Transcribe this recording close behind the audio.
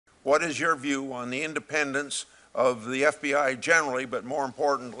What is your view on the independence of the FBI generally, but more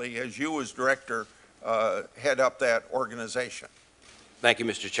importantly, as you as director head up that organization? Thank you,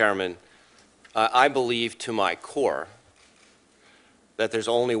 Mr. Chairman. I believe to my core that there's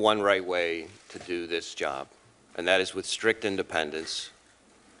only one right way to do this job, and that is with strict independence,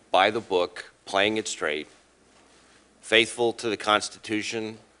 by the book, playing it straight, faithful to the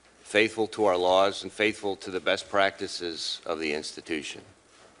Constitution, faithful to our laws, and faithful to the best practices of the institution.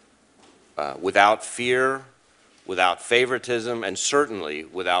 Without fear, without favoritism, and certainly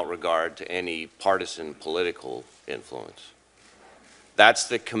without regard to any partisan political influence. That's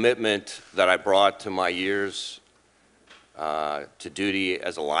the commitment that I brought to my years to duty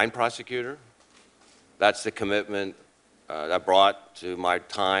as a line prosecutor. That's the commitment that I brought to my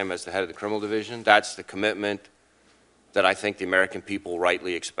time as the head of the criminal division. That's the commitment that I think the American people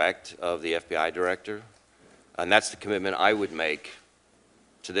rightly expect of the FBI director. And that's the commitment I would make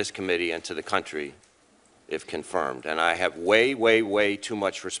to this committee and to the country if confirmed. And I have way, way, way too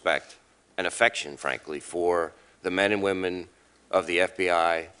much respect and affection, frankly, for the men and women of the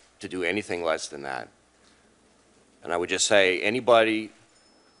FBI to do anything less than that. And I would just say, anybody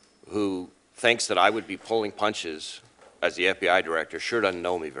who thinks that I would be pulling punches as the FBI director sure doesn't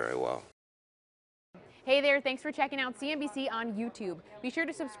know me very well. Hey there, thanks for checking out CNBC on YouTube. Be sure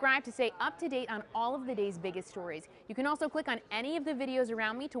to subscribe to stay up to date on all of the day's biggest stories. You can also click on any of the videos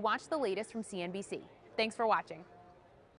around me to watch the latest from CNBC. Thanks for watching.